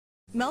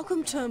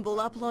Malcolm Turnbull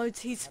uploads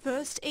his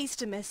first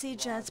Easter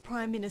message as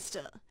Prime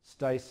Minister.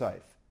 Stay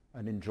safe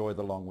and enjoy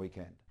the long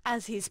weekend.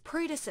 As his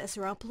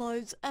predecessor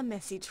uploads a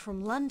message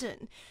from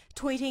London,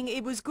 tweeting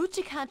it was good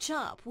to catch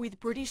up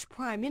with British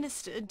Prime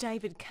Minister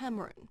David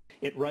Cameron.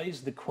 It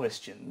raised the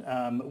question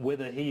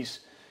whether he's,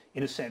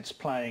 in a sense,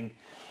 playing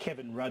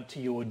Kevin Rudd to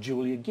your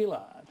Julia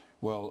Gillard.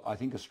 Well, I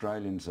think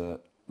Australians are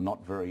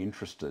not very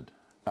interested,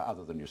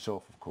 other than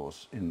yourself, of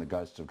course, in the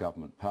ghosts of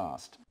government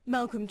past.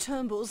 Malcolm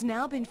Turnbull's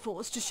now been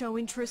forced to show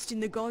interest in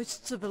the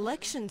ghosts of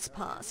elections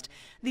past.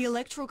 The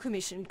Electoral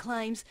Commission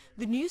claims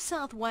the New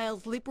South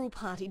Wales Liberal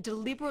Party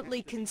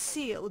deliberately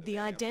concealed the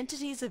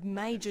identities of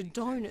major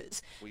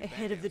donors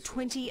ahead of the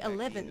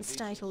 2011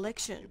 state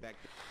election,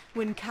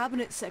 when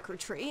Cabinet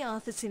Secretary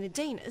Arthur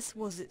Sinodinos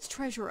was its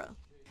treasurer.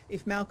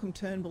 If Malcolm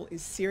Turnbull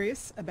is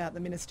serious about the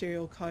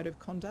Ministerial Code of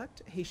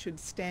Conduct, he should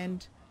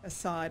stand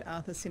aside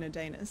Arthur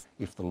Sinodinos.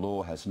 If the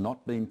law has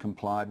not been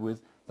complied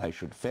with, they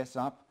should fess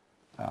up,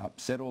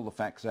 set all the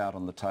facts out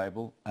on the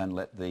table and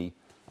let the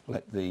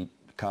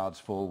cards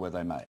fall where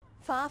they may.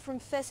 Far from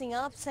fessing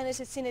up,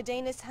 Senator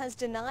Sinodinos has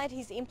denied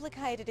he's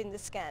implicated in the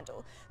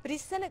scandal, but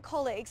his Senate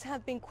colleagues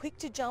have been quick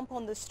to jump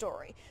on the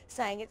story,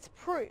 saying it's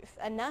proof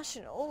a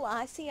national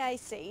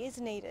ICAC is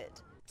needed.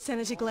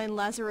 Senator Glenn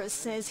Lazarus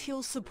says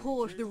he'll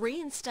support the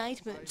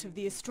reinstatement of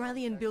the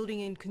Australian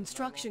Building and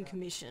Construction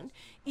Commission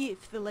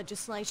if the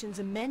legislation's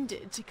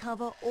amended to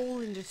cover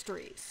all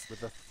industries.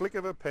 With a flick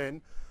of a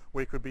pen,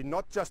 we could be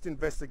not just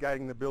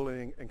investigating the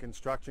building and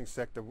construction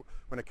sector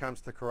when it comes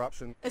to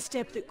corruption. A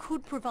step that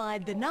could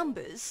provide the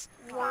numbers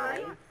 1,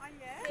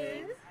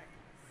 2,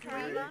 3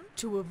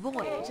 to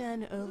avoid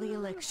an early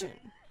election.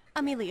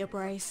 Amelia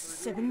Brace,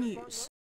 7 News.